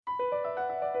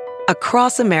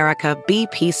Across America,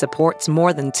 BP supports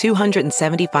more than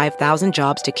 275,000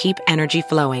 jobs to keep energy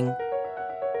flowing.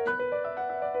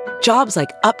 Jobs like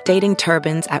updating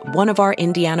turbines at one of our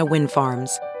Indiana wind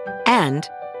farms and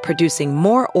producing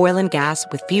more oil and gas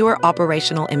with fewer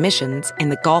operational emissions in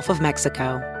the Gulf of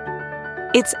Mexico.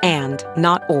 It's and,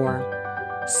 not or.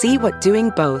 See what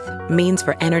doing both means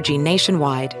for energy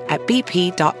nationwide at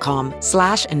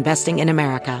bp.com/investing in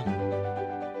America.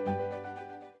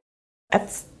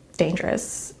 That's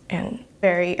dangerous and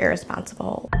very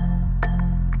irresponsible.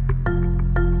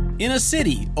 In a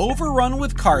city overrun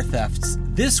with car thefts,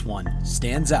 this one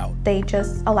stands out. They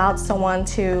just allowed someone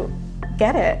to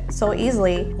get it so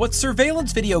easily. What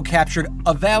surveillance video captured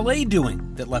a valet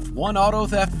doing that left one auto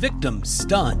theft victim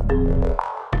stunned.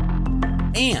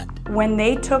 And when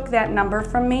they took that number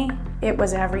from me, it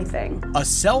was everything. A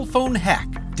cell phone hack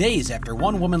days after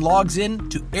one woman logs in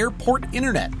to airport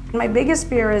internet. My biggest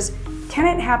fear is, can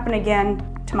it happen again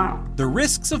tomorrow? The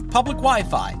risks of public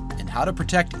Wi-Fi and how to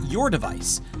protect your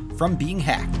device from being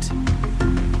hacked.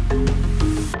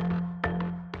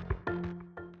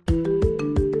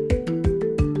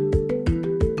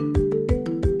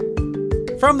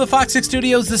 From the Fox 6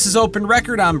 studios, this is Open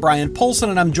Record. I'm Brian Polson,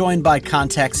 and I'm joined by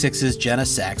Contact 6's Jenna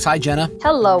Sachs. Hi, Jenna.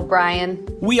 Hello, Brian.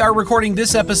 We are recording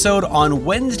this episode on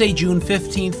Wednesday, June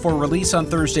 15th, for release on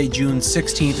Thursday, June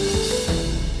 16th.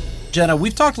 Jenna,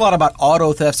 we've talked a lot about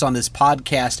auto thefts on this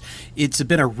podcast. It's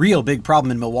been a real big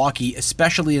problem in Milwaukee,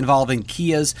 especially involving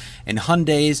Kias and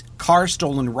Hyundais, cars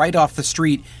stolen right off the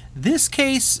street. This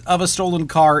case of a stolen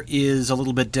car is a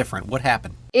little bit different. What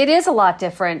happened? It is a lot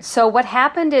different. So what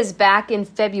happened is back in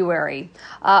February,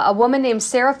 a woman named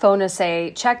Sarah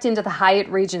Fonase checked into the Hyatt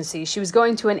Regency. She was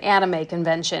going to an anime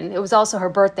convention. It was also her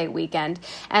birthday weekend.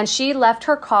 And she left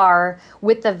her car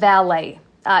with the valet.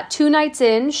 2 nights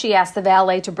in, she asked the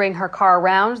valet to bring her car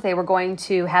around. They were going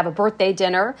to have a birthday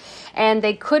dinner, and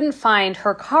they couldn't find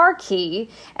her car key,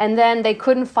 and then they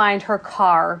couldn't find her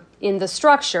car in the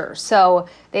structure. So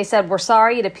they said, "We're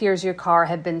sorry, it appears your car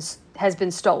has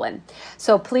been stolen."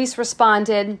 So police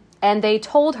responded, and they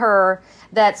told her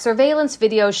that surveillance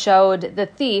video showed the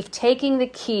thief taking the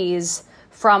keys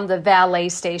from the valet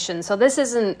station. So this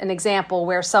isn't an example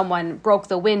where someone broke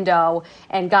the window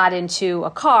and got into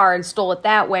a car and stole it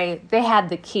that way. They had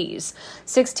the keys.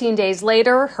 16 days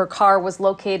later, her car was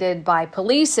located by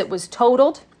police. It was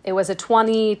totaled. It was a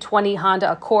 2020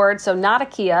 Honda Accord, so not a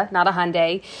Kia, not a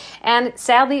Hyundai. And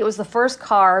sadly, it was the first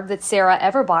car that Sarah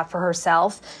ever bought for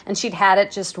herself, and she'd had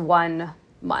it just 1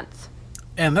 month.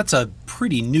 And that's a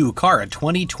pretty new car, a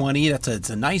 2020. It's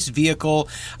a nice vehicle.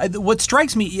 What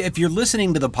strikes me, if you're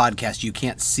listening to the podcast, you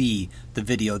can't see the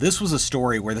video. This was a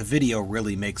story where the video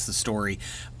really makes the story.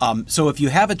 So if you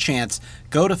have a chance,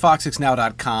 go to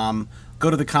fox6now.com, go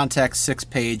to the Contact 6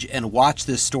 page, and watch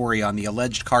this story on the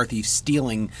alleged car thief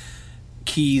stealing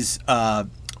keys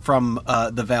from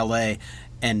the valet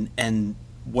and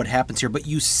what happens here. But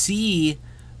you see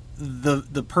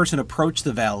the person approach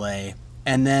the valet,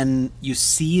 and then you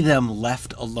see them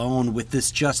left alone with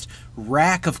this just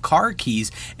rack of car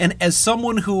keys. And as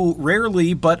someone who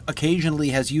rarely but occasionally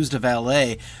has used a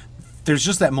valet, there's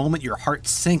just that moment your heart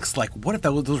sinks, like, what if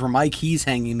those were my keys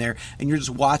hanging there? And you're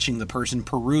just watching the person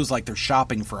peruse like they're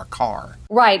shopping for a car.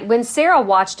 Right. When Sarah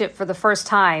watched it for the first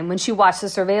time, when she watched the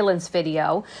surveillance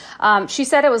video, she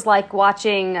said it was like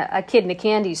watching a kid in a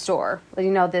candy store. You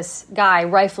know, this guy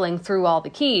rifling through all the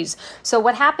keys. So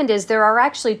what happened is there are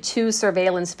actually 2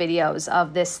 surveillance videos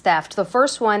of this theft. The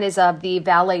first one is of the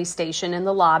valet station in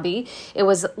the lobby. It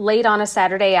was late on a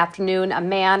Saturday afternoon. A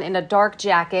man in a dark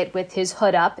jacket with his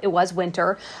hood up, it was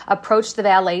winter, approached the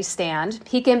valet stand.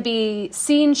 He can be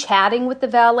seen chatting with the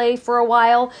valet for a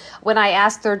while. When I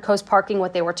asked Third Coast Parking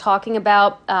what they were talking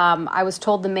about, I was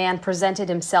told the man presented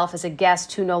himself as a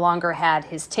guest who no longer had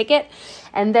his ticket.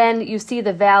 And then you see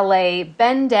the valet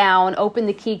bend down, open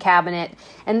the key cabinet,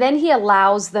 and then he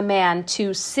allows the man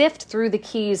to sift through the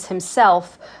keys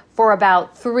himself for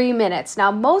about 3 minutes.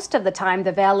 Now, most of the time,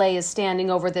 the valet is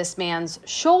standing over this man's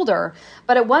shoulder,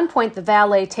 but at one point, the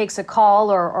valet takes a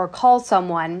call or calls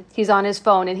someone. He's on his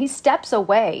phone, and he steps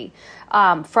away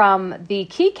from the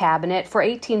key cabinet for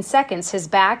 18 seconds. His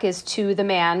back is to the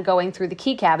man going through the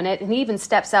key cabinet, and he even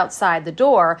steps outside the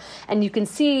door, and you can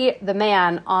see the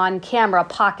man on camera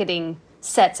pocketing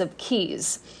sets of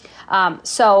keys.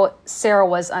 So Sarah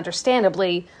was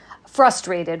understandably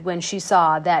frustrated when she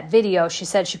saw that video. She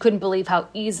said she couldn't believe how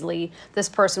easily this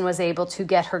person was able to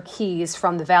get her keys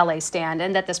from the valet stand,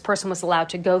 and that this person was allowed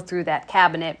to go through that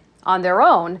cabinet on their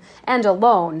own and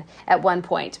alone at one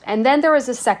point. And then there is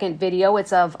a second video.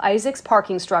 It's of Isaac's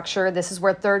parking structure. This is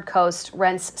where Third Coast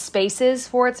rents spaces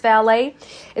for its valet.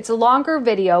 It's a longer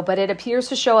video, but it appears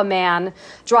to show a man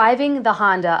driving the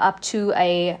Honda up to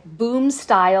a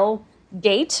boom-style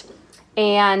gate.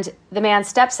 And the man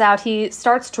steps out, he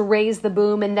starts to raise the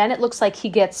boom, and then it looks like he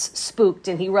gets spooked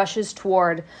and he rushes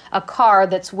toward a car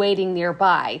that's waiting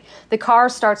nearby. The car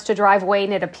starts to drive away,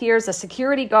 and it appears a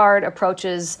security guard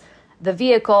approaches the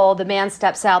vehicle. The man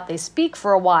steps out, they speak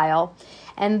for a while,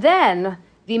 and then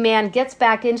the man gets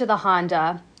back into the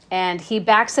Honda and he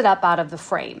backs it up out of the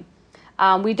frame.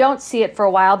 We don't see it for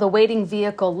a while. The waiting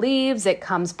vehicle leaves, it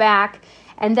comes back,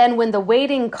 and then when the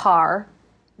waiting car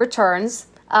returns,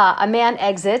 a man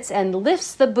exits and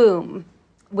lifts the boom,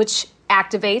 which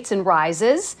activates and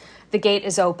rises. The gate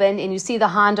is open, and you see the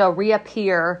Honda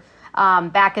reappear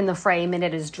back in the frame, and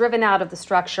it is driven out of the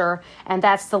structure, and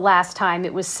that's the last time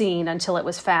it was seen until it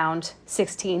was found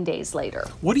 16 days later.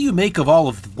 What do you make of all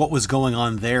of what was going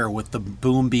on there with the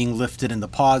boom being lifted and the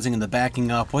pausing and the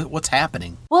backing up? What's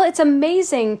happening? Well, it's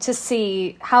amazing to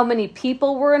see how many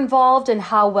people were involved and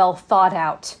how well thought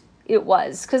out it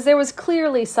was, because there was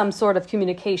clearly some sort of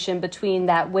communication between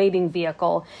that waiting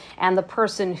vehicle and the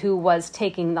person who was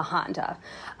taking the Honda.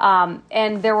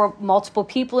 And there were multiple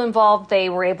people involved. They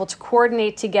were able to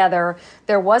coordinate together.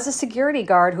 There was a security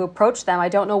guard who approached them. I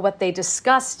don't know what they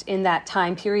discussed in that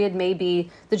time period. Maybe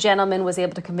the gentleman was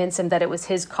able to convince him that it was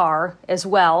his car as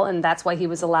well, and that's why he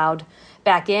was allowed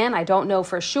back in. I don't know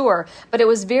for sure, but it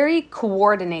was very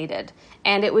coordinated,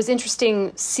 and it was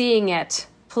interesting seeing it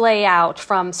play out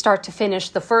from start to finish.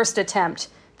 The first attempt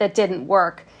that didn't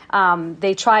work.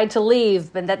 They tried to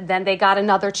leave, but then they got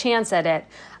another chance at it.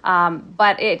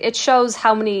 But it shows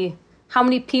how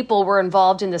many people were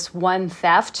involved in this one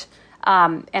theft,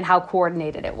 and how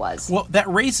coordinated it was. Well, that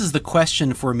raises the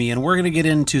question for me, and we're going to get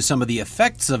into some of the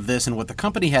effects of this and what the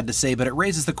company had to say, but it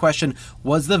raises the question,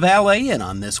 was the valet in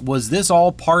on this? Was this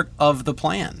all part of the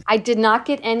plan? I did not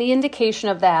get any indication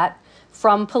of that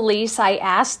from police. I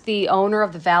asked the owner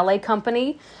of the valet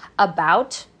company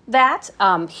about that.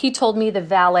 He told me the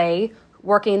valet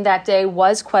working that day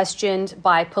was questioned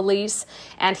by police,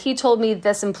 and he told me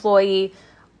this employee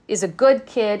is a good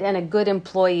kid and a good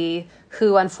employee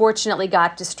who unfortunately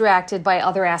got distracted by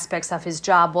other aspects of his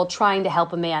job while trying to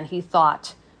help a man he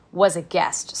thought was a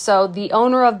guest. So the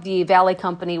owner of the valet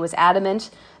company was adamant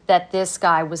that this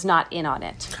guy was not in on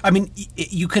it. I mean,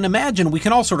 you can imagine, we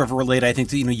can all sort of relate, I think,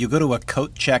 to, you go to a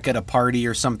coat check at a party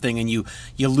or something and you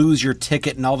lose your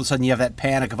ticket, and all of a sudden you have that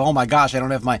panic of, oh my gosh, I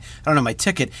don't have my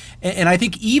ticket. And I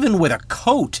think even with a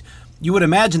coat, you would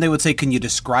imagine they would say, can you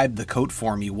describe the coat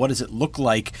for me? What does it look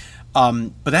like?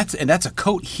 But that's a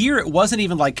coat. Here, it wasn't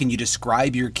even like, can you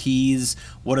describe your keys?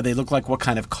 What do they look like? What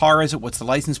kind of car is it? What's the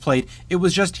license plate? It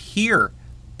was just here.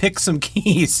 Pick some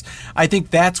keys. I think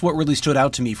that's what really stood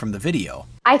out to me from the video.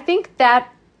 I think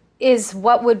that is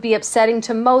what would be upsetting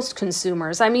to most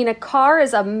consumers. I mean, a car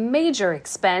is a major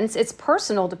expense. It's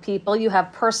personal to people. You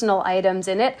have personal items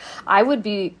in it. I would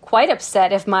be quite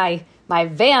upset if my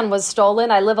van was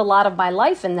stolen. I live a lot of my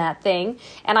life in that thing,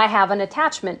 and I have an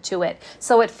attachment to it.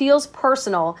 So it feels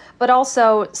personal, but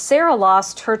also Sarah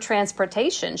lost her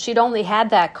transportation. She'd only had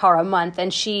that car a month,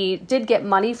 and she did get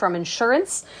money from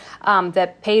insurance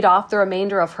that paid off the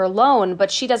remainder of her loan, but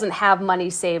she doesn't have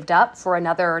money saved up for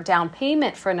another down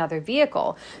payment for another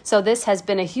vehicle. So this has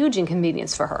been a huge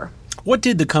inconvenience for her. What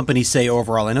did the company say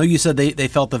overall? I know you said they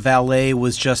felt the valet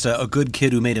was just a good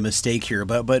kid who made a mistake here,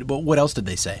 but what else did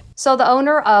they say? So the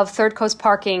owner of Third Coast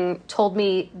Parking told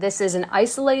me this is an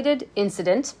isolated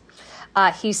incident.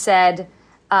 He said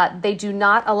they do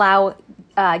not allow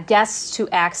guests to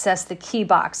access the key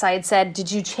box. I had said,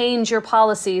 did you change your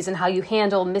policies and how you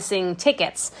handle missing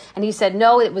tickets? And he said,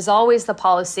 no, it was always the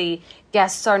policy.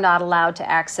 Guests are not allowed to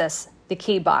access the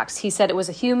key box. He said it was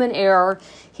a human error.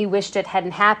 He wished it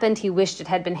hadn't happened. He wished it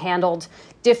had been handled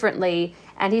differently.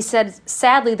 And he said,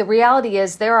 sadly, the reality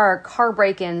is there are car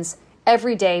break-ins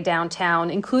every day downtown,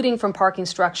 including from parking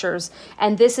structures.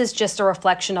 And this is just a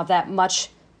reflection of that much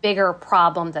bigger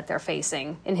problem that they're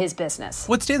facing in his business.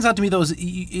 What stands out to me, though, is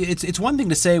it's one thing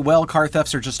to say, well, car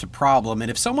thefts are just a problem.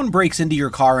 And if someone breaks into your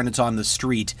car and it's on the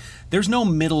street, there's no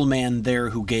middleman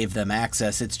there who gave them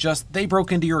access. It's just they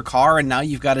broke into your car and now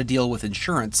you've got to deal with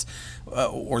insurance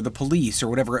or the police or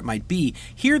whatever it might be.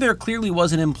 Here, there clearly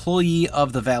was an employee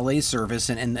of the valet service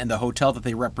and the hotel that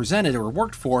they represented or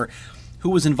worked for who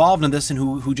was involved in this and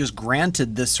who just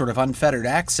granted this sort of unfettered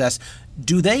access.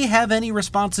 Do they have any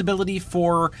responsibility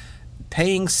for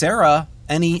paying Sarah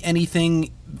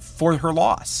anything for her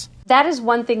loss? That is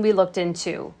one thing we looked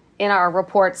into in our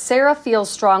report, Sarah feels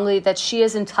strongly that she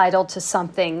is entitled to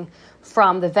something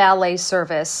from the valet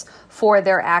service for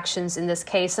their actions in this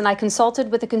case. And I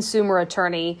consulted with a consumer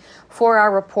attorney for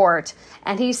our report,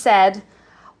 and he said,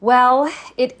 well,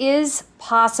 it is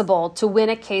possible to win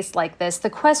a case like this. The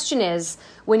question is,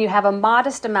 when you have a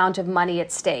modest amount of money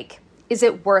at stake, is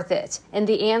it worth it? And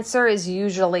the answer is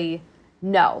usually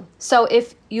no. So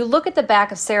if you look at the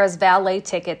back of Sarah's valet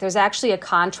ticket, there's actually a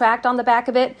contract on the back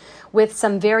of it with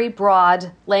some very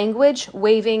broad language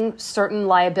waiving certain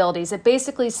liabilities. It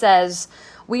basically says,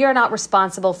 we are not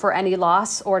responsible for any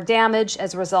loss or damage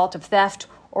as a result of theft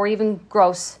or even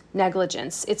gross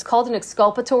negligence. It's called an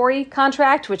exculpatory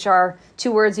contract, which are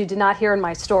two words you did not hear in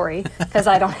my story because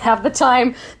I don't have the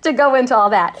time to go into all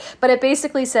that. But it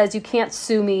basically says you can't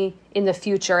sue me in the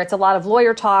future. It's a lot of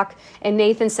lawyer talk, and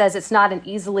Nathan says it's not an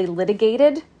easily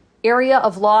litigated area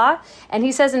of law. And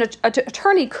he says an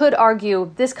attorney could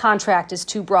argue this contract is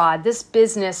too broad. This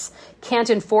business can't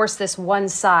enforce this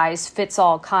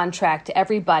one-size-fits-all contract to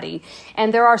everybody.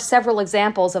 And there are several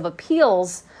examples of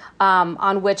appeals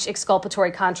on which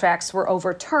exculpatory contracts were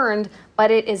overturned,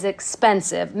 but it is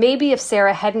expensive. Maybe if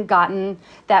Sarah hadn't gotten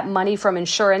that money from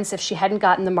insurance, if she hadn't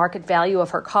gotten the market value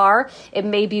of her car, it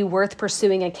may be worth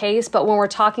pursuing a case. But when we're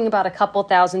talking about a couple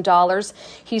 $1,000s,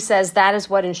 he says that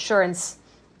is what insurance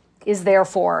is there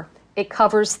for. It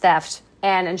covers theft,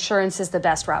 and insurance is the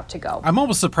best route to go. I'm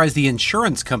almost surprised the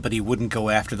insurance company wouldn't go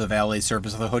after the valet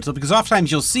service of the hotel, because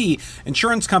oftentimes you'll see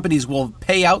insurance companies will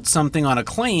pay out something on a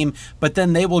claim, but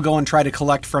then they will go and try to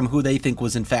collect from who they think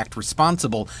was in fact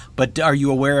responsible. But are you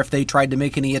aware if they tried to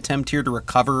make any attempt here to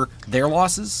recover their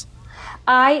losses?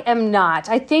 I am not.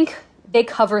 I think they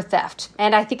cover theft,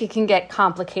 and I think it can get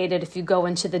complicated if you go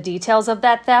into the details of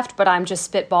that theft, but I'm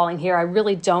just spitballing here. I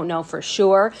really don't know for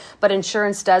sure, but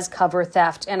insurance does cover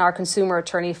theft, and our consumer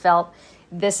attorney felt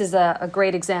this is a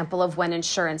great example of when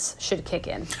insurance should kick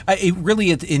in. It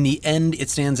really, in the end, it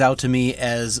stands out to me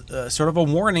as sort of a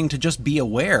warning to just be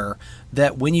aware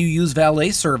that when you use valet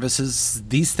services,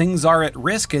 these things are at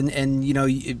risk, and you know,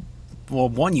 well,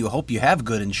 one, you hope you have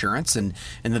good insurance and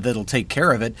that it'll take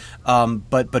care of it.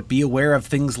 But be aware of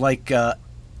things like,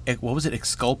 what was it?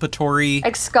 Exculpatory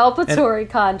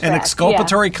contract. An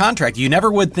exculpatory contract. You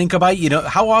never would think about,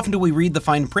 how often do we read the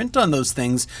fine print on those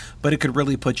things, but it could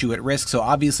really put you at risk. So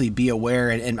obviously be aware.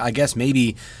 And I guess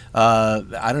maybe,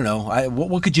 I don't know,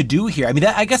 what could you do here? I mean,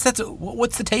 I guess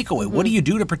what's the takeaway? Mm-hmm. What do you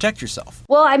do to protect yourself?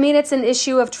 Well, I mean, it's an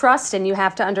issue of trust, and you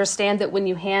have to understand that when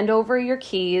you hand over your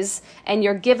keys and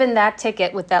you're given that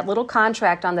ticket with that little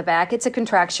contract on the back, it's a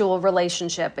contractual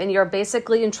relationship, and you're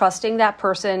basically entrusting that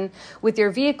person with your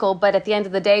vehicle. But at the end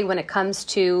of the day, when it comes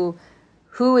to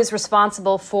who is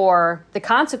responsible for the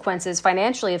consequences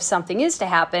financially if something is to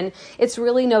happen, it's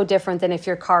really no different than if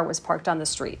your car was parked on the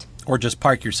street. Or just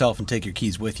park yourself and take your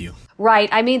keys with you. Right.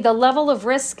 I mean, the level of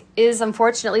risk is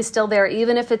unfortunately still there,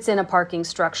 even if it's in a parking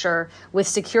structure with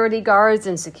security guards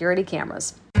and security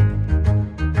cameras.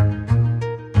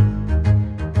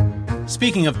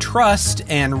 Speaking of trust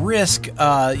and risk,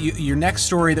 your next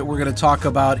story that we're going to talk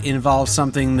about involves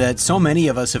something that so many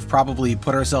of us have probably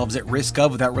put ourselves at risk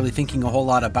of without really thinking a whole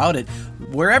lot about it.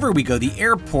 Wherever we go, the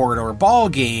airport or a ball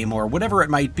game or whatever it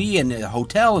might be, in a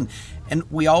hotel, and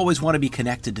we always want to be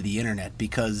connected to the internet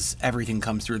because everything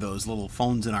comes through those little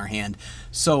phones in our hand.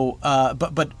 So,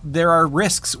 but there are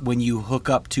risks when you hook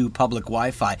up to public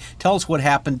Wi-Fi. Tell us what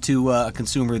happened to a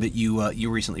consumer that you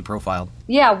recently profiled.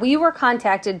 Yeah, we were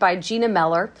contacted by Gina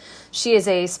Meller. She is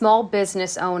a small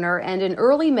business owner, and in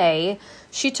early May,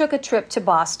 she took a trip to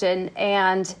Boston,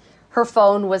 and her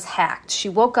phone was hacked. She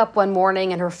woke up one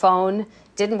morning and her phone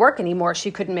didn't work anymore.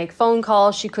 She couldn't make phone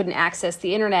calls. She couldn't access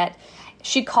the internet.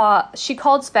 She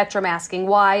called Spectrum asking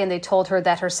why, and they told her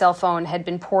that her cell phone had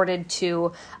been ported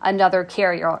to another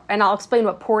carrier. And I'll explain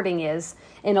what porting is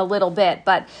in a little bit.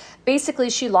 But basically,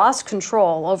 she lost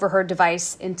control over her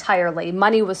device entirely.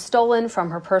 Money was stolen from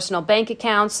her personal bank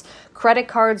accounts. Credit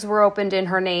cards were opened in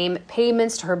her name.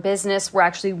 Payments to her business were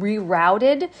actually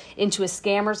rerouted into a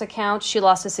scammer's account. She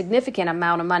lost a significant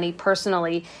amount of money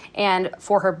personally and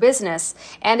for her business.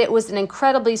 And it was an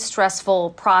incredibly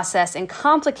stressful process and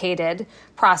complicated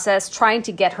process trying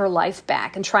to get her life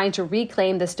back and trying to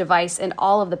reclaim this device and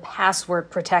all of the password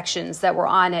protections that were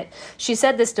on it. She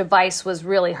said this device was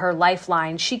really her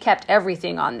lifeline. She kept kept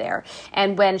everything on there.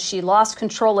 And when she lost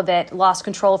control of it, lost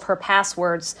control of her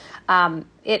passwords,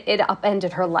 it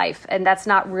upended her life. And that's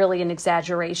not really an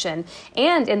exaggeration.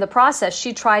 And in the process,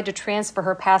 she tried to transfer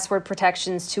her password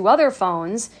protections to other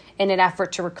phones in an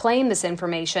effort to reclaim this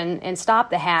information and stop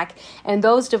the hack. And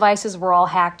those devices were all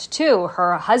hacked too.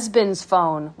 Her husband's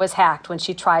phone was hacked when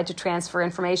she tried to transfer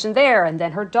information there, and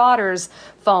then her daughter's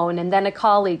phone, and then a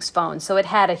colleague's phone. So it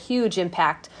had a huge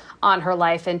impact on her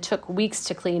life and took weeks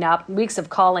to clean up, weeks of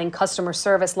calling customer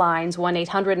service lines,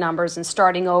 1-800 numbers, and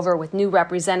starting over with new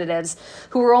representatives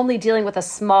who were only dealing with a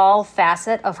small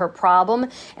facet of her problem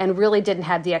and really didn't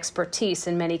have the expertise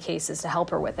in many cases to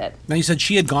help her with it. Now, you said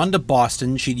she had gone to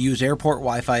Boston, she'd used airport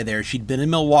Wi-Fi there, she'd been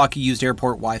in Milwaukee, used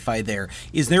airport Wi-Fi there.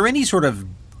 Is there any sort of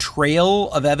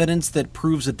trail of evidence that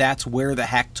proves that that's where the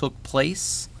hack took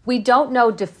place? We don't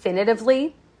know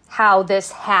definitively how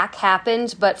this hack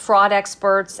happened, but fraud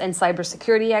experts and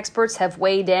cybersecurity experts have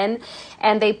weighed in,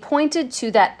 and they pointed to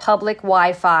that public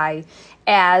Wi-Fi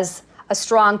as a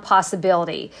strong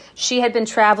possibility. She had been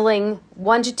traveling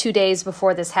 1 to 2 days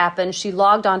before this happened. She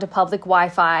logged onto public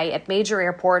Wi-Fi at major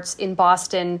airports in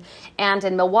Boston and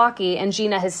in Milwaukee, and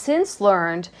Gina has since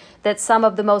learned that some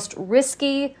of the most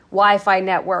risky Wi-Fi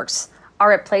networks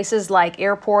are at places like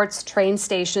airports, train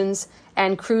stations,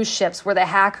 and cruise ships, where the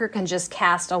hacker can just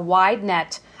cast a wide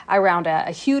net around a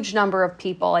huge number of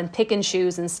people and pick and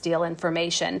choose and steal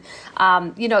information.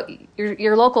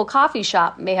 Your local coffee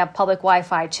shop may have public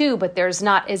Wi-Fi too, but there's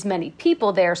not as many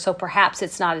people there, so perhaps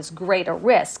it's not as great a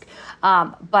risk.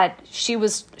 But she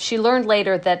learned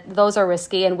later that those are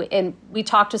risky, and we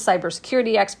talked to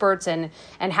cybersecurity experts and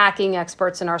hacking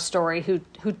experts in our story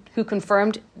who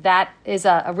confirmed that is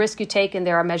a risk you take, and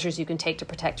there are measures you can take to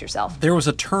protect yourself. There was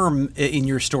a term in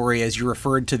your story as you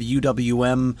referred to the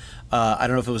UWM. I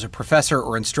don't know if it was a professor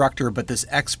or instructor, but this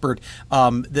expert,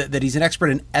 that he's an expert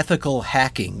in ethical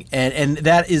hacking. And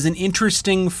that is an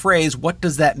interesting phrase. What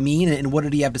does that mean, and what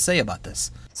did he have to say about this?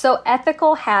 So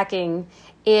ethical hacking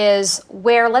is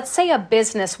where, let's say, a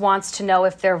business wants to know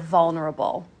if they're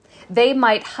vulnerable. They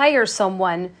might hire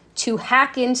someone to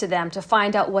hack into them to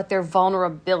find out what their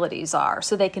vulnerabilities are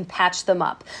so they can patch them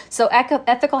up. So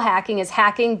ethical hacking is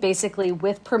hacking basically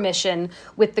with permission,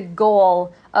 with the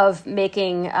goal of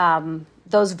making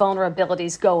those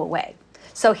vulnerabilities go away.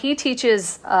 So he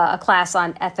teaches a class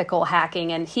on ethical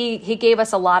hacking, and he gave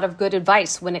us a lot of good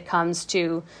advice when it comes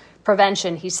to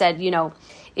prevention. He said,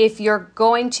 if you're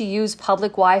going to use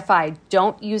public Wi-Fi,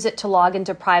 don't use it to log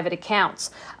into private accounts.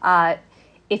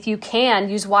 If you can,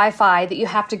 use Wi-Fi that you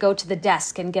have to go to the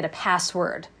desk and get a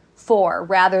password for,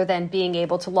 rather than being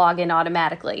able to log in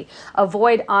automatically.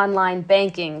 Avoid online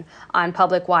banking on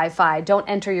public Wi-Fi. Don't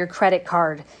enter your credit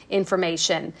card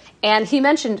information. And he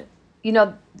mentioned,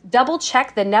 double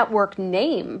check the network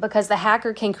name, because the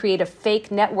hacker can create a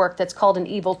fake network that's called an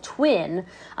evil twin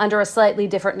under a slightly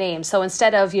different name. So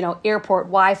instead of, airport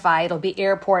Wi-Fi, it'll be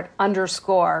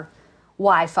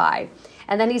airport_Wi-Fi.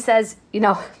 And then he says,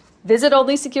 visit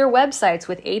only secure websites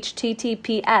with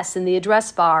HTTPS in the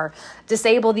address bar.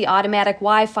 Disable the automatic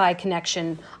Wi-Fi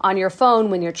connection on your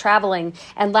phone when you're traveling.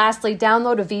 And lastly,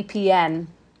 download a VPN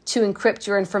to encrypt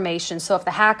your information. So if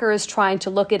the hacker is trying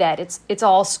to look at it, it's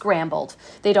all scrambled.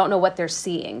 They don't know what they're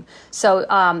seeing. So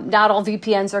not all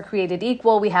VPNs are created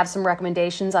equal. We have some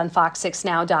recommendations on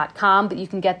fox6now.com, but you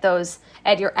can get those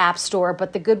at your app store.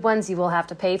 But the good ones you will have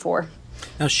to pay for.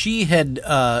 Now, she had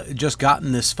just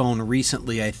gotten this phone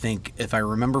recently, I think. If I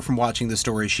remember from watching the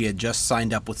story, she had just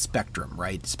signed up with Spectrum,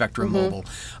 right? Spectrum Mobile.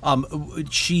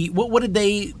 What did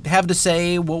they have to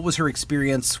say? What was her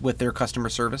experience with their customer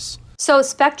service? So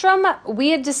Spectrum, we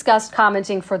had discussed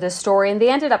commenting for this story, and they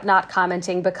ended up not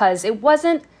commenting because it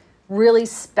wasn't really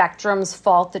Spectrum's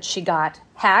fault that she got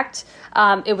hacked.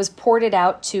 It was ported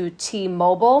out to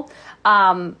T-Mobile.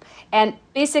 And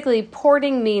basically,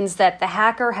 porting means that the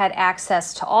hacker had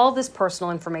access to all this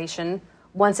personal information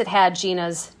once it had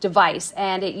Gina's device,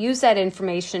 and it used that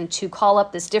information to call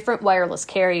up this different wireless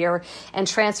carrier and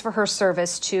transfer her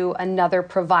service to another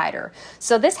provider.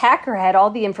 So this hacker had all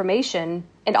the information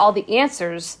and all the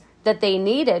answers that they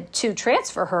needed to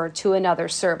transfer her to another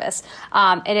service.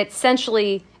 And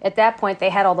essentially, at that point, they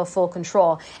had all the full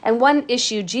control. And one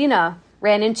issue Gina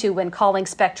ran into when calling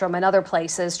Spectrum and other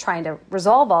places trying to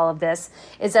resolve all of this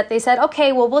is that they said,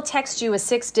 okay, well, we'll text you a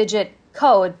 6-digit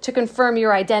code to confirm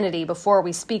your identity before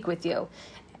we speak with you.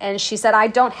 And she said, I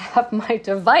don't have my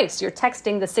device. You're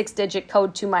texting the 6-digit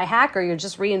code to my hacker. You're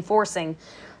just reinforcing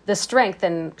the strength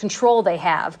and control they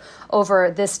have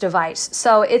over this device.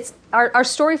 So our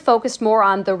story focused more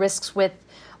on the risks with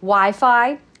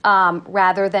Wi-Fi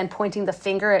rather than pointing the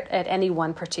finger at any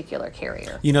one particular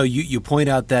carrier. You know, you point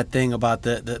out that thing about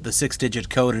the 6-digit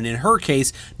code, and in her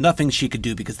case, nothing she could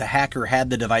do because the hacker had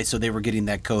the device, so they were getting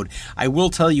that code. I will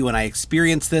tell you, and I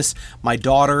experienced this, my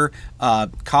daughter,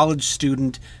 college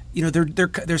student, you know,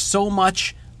 there's so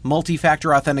much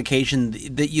multi-factor authentication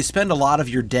that you spend a lot of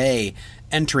your day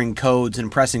entering codes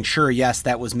and pressing, sure, yes,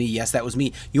 that was me, yes, that was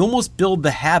me. You almost build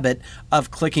the habit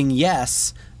of clicking,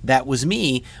 yes, that was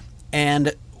me.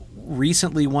 And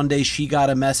recently, one day, she got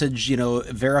a message, you know,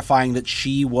 verifying that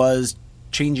she was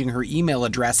changing her email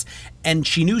address, and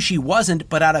she knew she wasn't,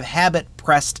 but out of habit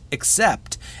pressed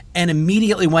accept and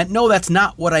immediately went, no, that's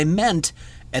not what I meant.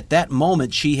 At that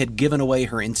moment, she had given away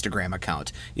her Instagram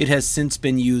account. It has since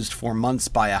been used for months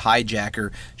by a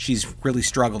hijacker. She's really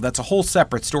struggled. That's a whole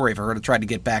separate story for her to try to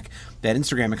get back that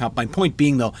Instagram account. My point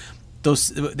being, though,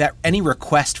 any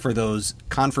request for those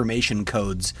confirmation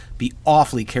codes, be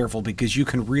awfully careful because you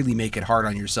can really make it hard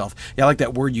on yourself. Yeah, I like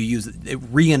that word you use. It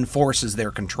reinforces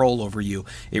their control over you.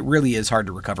 It really is hard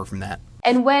to recover from that.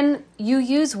 And when you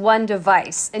use one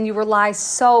device and you rely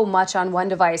so much on one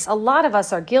device, a lot of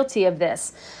us are guilty of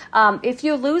this. If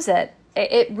you lose it,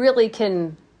 it really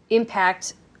can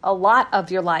impact a lot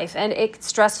of your life. And it's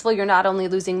stressful. You're not only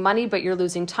losing money, but you're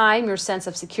losing time, your sense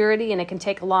of security, and it can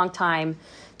take a long time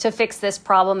to fix this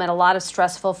problem and a lot of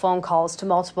stressful phone calls to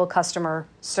multiple customer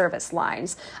service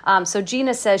lines. So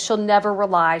Gina says she'll never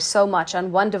rely so much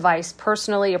on one device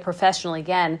personally or professionally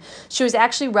again. She was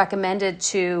actually recommended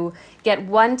to get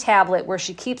one tablet where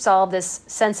she keeps all of this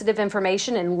sensitive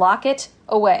information and lock it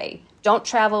away. Don't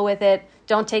travel with it.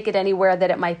 Don't take it anywhere that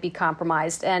it might be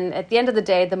compromised. And at the end of the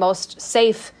day, the most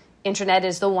safe internet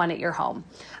is the one at your home.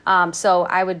 So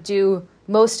I would do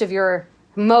most of your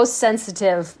most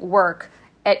sensitive work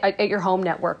at your home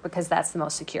network because that's the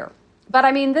most secure. But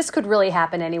I mean, this could really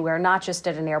happen anywhere, not just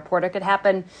at an airport. It could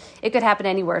happen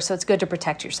anywhere, so it's good to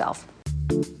protect yourself.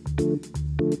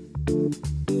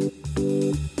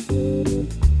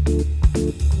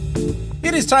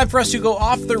 It is time for us to go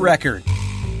off the record.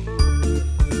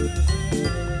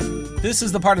 This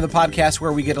is the part of the podcast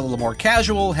where we get a little more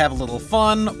casual, have a little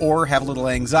fun, or have a little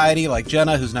anxiety, like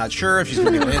Jenna, who's not sure if she's going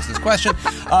to be able to answer this question,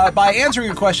 by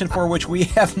answering a question for which we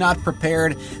have not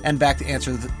prepared. And back to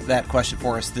answer that question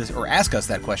for us, or ask us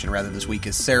that question rather, this week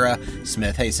is Sarah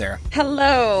Smith. Hey, Sarah.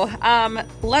 Hello.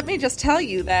 Let me just tell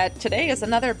you that today is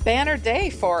another banner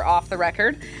day for Off the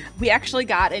Record. We actually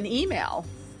got an email.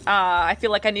 I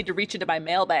feel like I need to reach into my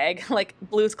mailbag, like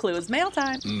Blue's Clues. Mail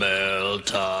time. Mail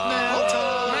time. Mail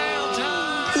time. Mail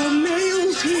time. The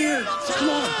mail's here. Come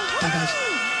on. Bye, guys.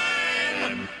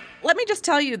 Let me just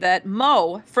tell you that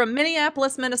Mo from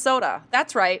Minneapolis, Minnesota,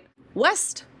 that's right,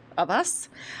 west of us,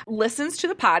 listens to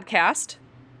the podcast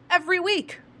every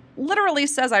week. Literally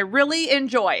says, I really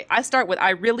enjoy. I start with,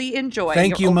 I really enjoy.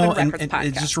 Thank you, Mo. And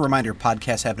podcast. Just a reminder,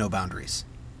 podcasts have no boundaries.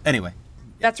 Anyway.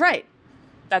 That's right.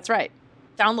 That's right.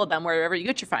 Download them wherever you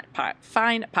get your fine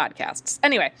podcasts.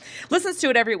 Anyway, listens to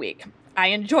it every week. I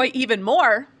enjoy even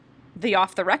more the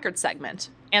Off the Record segment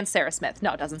and Sarah Smith.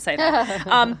 No, it doesn't say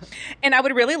that. And I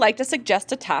would really like to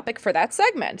suggest a topic for that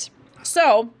segment.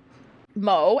 So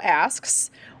Mo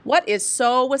asks, what is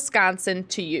so Wisconsin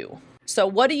to you? So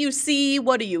what do you see?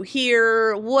 What do you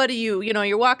hear? What do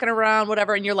you're walking around,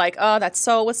 whatever, and you're like, oh, that's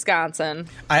so Wisconsin.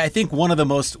 I think one of the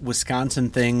most Wisconsin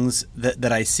things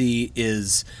that I see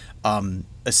is,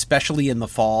 especially in the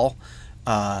fall,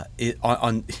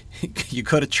 you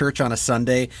go to church on a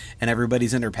Sunday and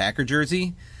everybody's in their Packer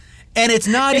jersey. And it's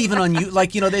not even on you,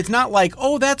 it's not like,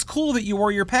 oh, that's cool that you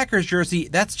wore your Packers jersey.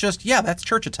 That's just, that's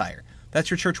church attire. That's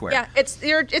your church wear. Yeah, it's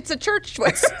a church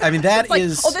wear. I mean, that like,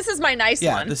 is. Oh, this is my nice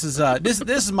one. This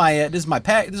is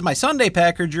my Sunday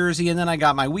Packer jersey, and then I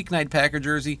got my weeknight Packer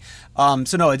jersey.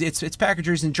 So no, it's Packer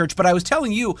jersey in church. But I was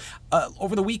telling you,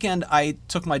 over the weekend, I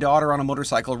took my daughter on a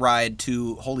motorcycle ride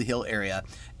to Holy Hill area,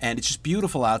 and it's just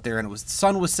beautiful out there. And the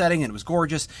sun was setting, and it was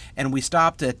gorgeous. And we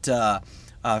stopped at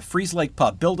Freeze Lake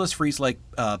Pub, Build Us Freeze Lake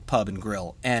Pub and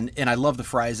Grill, and I love the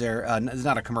fries there. It's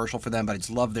not a commercial for them, but I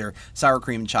just love their sour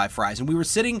cream and chive fries. And we were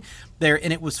sitting there,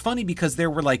 and it was funny because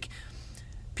there were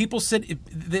people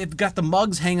they've got the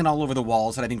mugs hanging all over the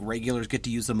walls, and I think regulars get to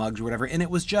use the mugs or whatever. And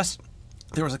it was just,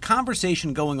 there was a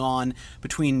conversation going on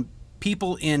between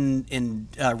people in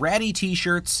ratty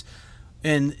t-shirts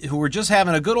and who were just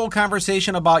having a good old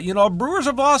conversation about, Brewers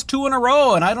have lost 2 in a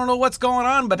row, and I don't know what's going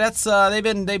on, but that's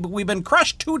we've been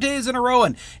crushed 2 days in a row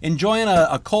and enjoying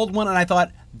a cold one. And I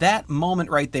thought that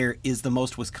moment right there is the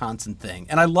most Wisconsin thing,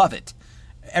 and I love it.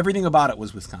 everything about it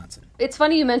was Wisconsin. It's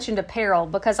funny you mentioned apparel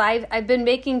because I've been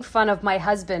making fun of my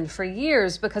husband for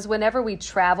years because whenever we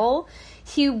travel,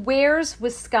 he wears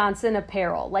Wisconsin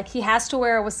apparel. Like he has to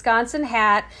wear a Wisconsin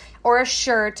hat or a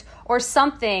shirt or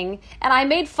something. And I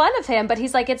made fun of him, but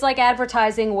he's like, it's like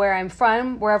advertising where I'm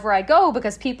from, wherever I go,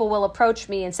 because people will approach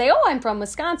me and say, oh, I'm from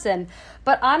Wisconsin.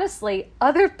 But honestly,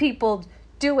 other people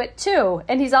do it too.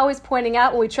 And he's always pointing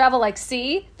out when we travel, like,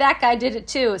 see, that guy did it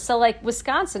too. So like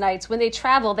Wisconsinites, when they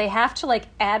travel, they have to like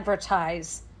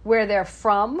advertise where they're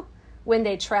from when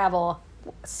they travel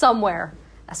somewhere.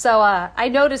 So I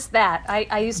noticed that.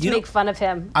 I used to make fun of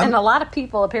him, and a lot of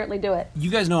people apparently do it.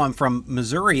 You guys know I'm from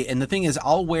Missouri, and the thing is,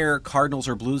 I'll wear Cardinals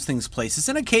or Blues things places,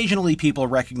 and occasionally people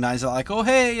recognize it, like, oh,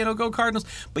 hey, go Cardinals.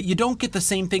 But you don't get the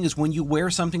same thing as when you wear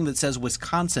something that says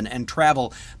Wisconsin and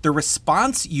travel. The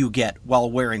response you get while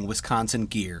wearing Wisconsin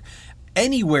gear.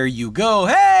 Anywhere you go,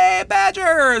 hey,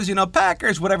 Badgers,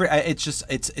 Packers, whatever. It's just,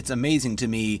 it's amazing to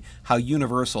me how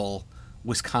universal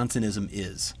Wisconsinism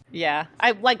is. Yeah,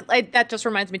 I that just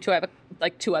reminds me too. I have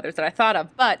two others that I thought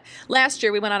of. But last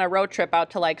year we went on a road trip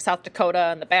out to like South Dakota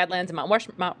and the Badlands and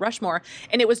Mount Rushmore,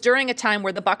 and it was during a time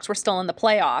where the Bucs were still in the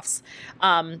playoffs.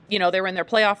 They were in their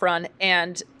playoff run,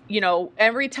 and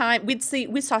every time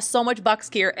we saw so much Bucs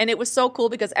gear, and it was so cool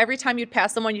because every time you'd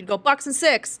pass someone, you'd go Bucs and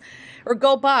 6, or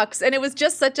go Bucs, and it was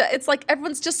just it's like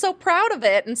everyone's just so proud of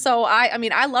it, and so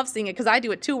I love seeing it because I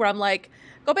do it too, where I'm like,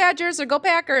 go Badgers or go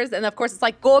Packers. And of course it's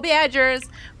like, go Badgers,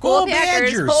 go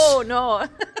Packers. Badgers. Oh no.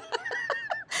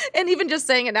 And even just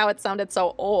saying it now, it sounded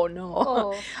so, oh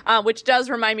no. Which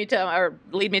does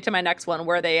lead me to my next one,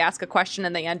 where they ask a question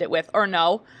and they end it with, or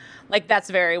no. Like, that's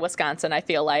very Wisconsin, I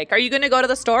feel like. Are you going to go to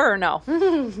the store or no?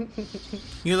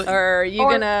 You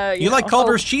like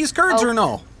Culver's cheese curds or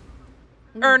no?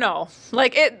 Or no.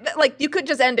 You could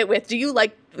just end it with, do you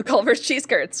like Culver's cheese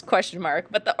curds? ?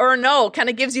 But the or no kind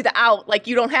of gives you the out. Like,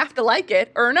 you don't have to like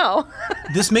it, or no.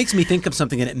 This makes me think of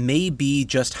something, and it may be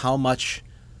just how much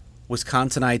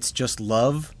Wisconsinites just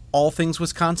love all things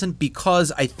Wisconsin,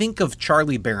 because I think of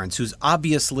Charlie Berens, who's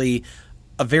obviously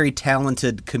a very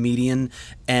talented comedian,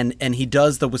 and he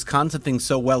does the Wisconsin thing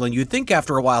so well, and you'd think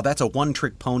after a while that's a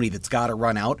one-trick pony that's got to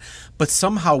run out, but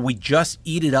somehow we just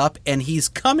eat it up, and he's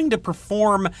coming to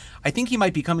perform. I think he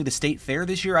might be coming to State Fair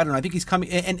this year. I don't know. I think he's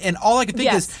coming, and all I can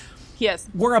think is, yes,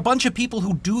 we're a bunch of people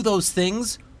who do those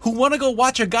things who want to go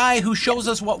watch a guy who shows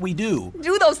us what we do.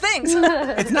 Do those things.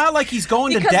 It's not like he's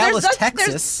going to Dallas,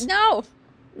 Texas.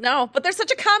 No, but there's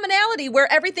such a commonality where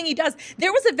everything he does.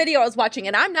 There was a video I was watching,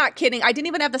 and I'm not kidding. I didn't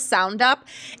even have the sound up,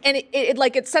 and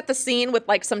it set the scene with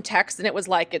like some text, and it was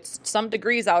like it's some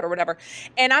degrees out or whatever.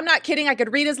 And I'm not kidding. I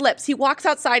could read his lips. He walks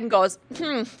outside and goes,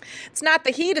 it's not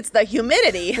the heat, it's the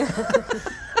humidity.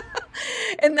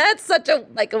 And that's such a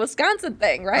Wisconsin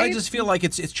thing, right? I just feel like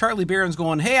it's Charlie Berens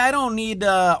going, hey, I don't need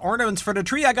ornaments for the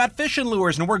tree. I got fishing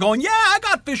lures. And we're going, yeah, I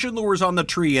got fishing lures on the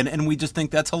tree. And we just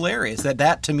think that's hilarious.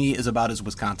 That to me is about as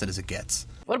Wisconsin as it gets.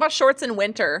 What about shorts in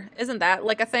winter? Isn't that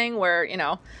like a thing where,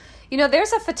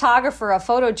 there's a photographer, a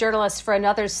photojournalist for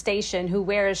another station who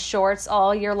wears shorts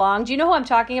all year long. Do you know who I'm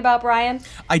talking about, Brian?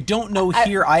 I don't know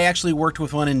here. I actually worked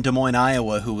with one in Des Moines,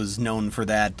 Iowa, who was known for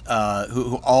that,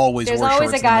 who always wore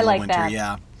shorts in the middle of winter.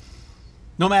 Yeah.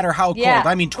 No matter how cold.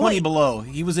 I mean, 20 below.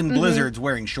 He was in blizzards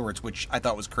wearing shorts, which I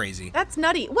thought was crazy. That's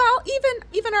nutty. Well,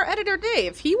 even our editor,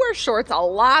 Dave, he wears shorts a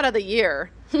lot of the year.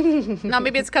 Now,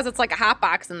 maybe it's because it's like a hot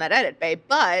box in that edit bay,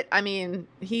 but, I mean,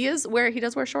 he does wear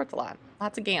shorts a lot.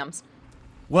 Lots of gams.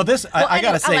 Well, I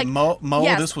got to say, Mo,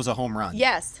 yes. This was a home run.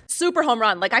 Yes, super home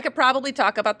run. I could probably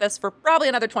talk about this for probably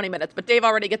another 20 minutes, but Dave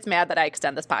already gets mad that I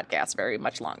extend this podcast very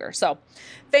much longer. So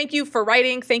thank you for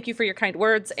writing. Thank you for your kind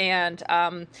words. And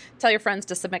tell your friends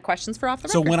to submit questions for Off the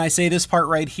Record. So when I say this part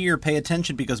right here, pay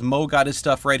attention, because Mo got his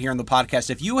stuff right here on the podcast.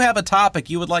 If you have a topic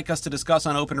you would like us to discuss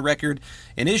on Open Record,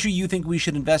 an issue you think we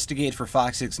should investigate for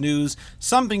Fox 6 News,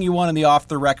 something you want in the Off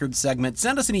the Record segment,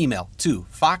 send us an email to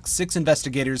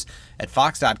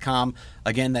fox6investigators@fox.com.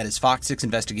 Again, that is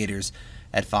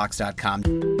fox6investigators@fox.com.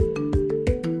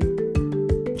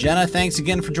 Jenna, thanks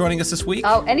again for joining us this week.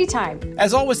 Oh, anytime.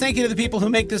 As always, thank you to the people who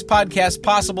make this podcast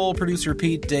possible. Producer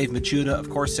Pete, Dave Machuda, of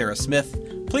course, Sarah Smith.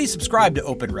 Please subscribe to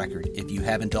Open Record if you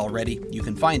haven't already. You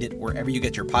can find it wherever you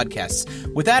get your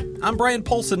podcasts. With that, I'm Brian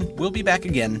Polson. We'll be back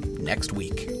again next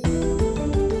week.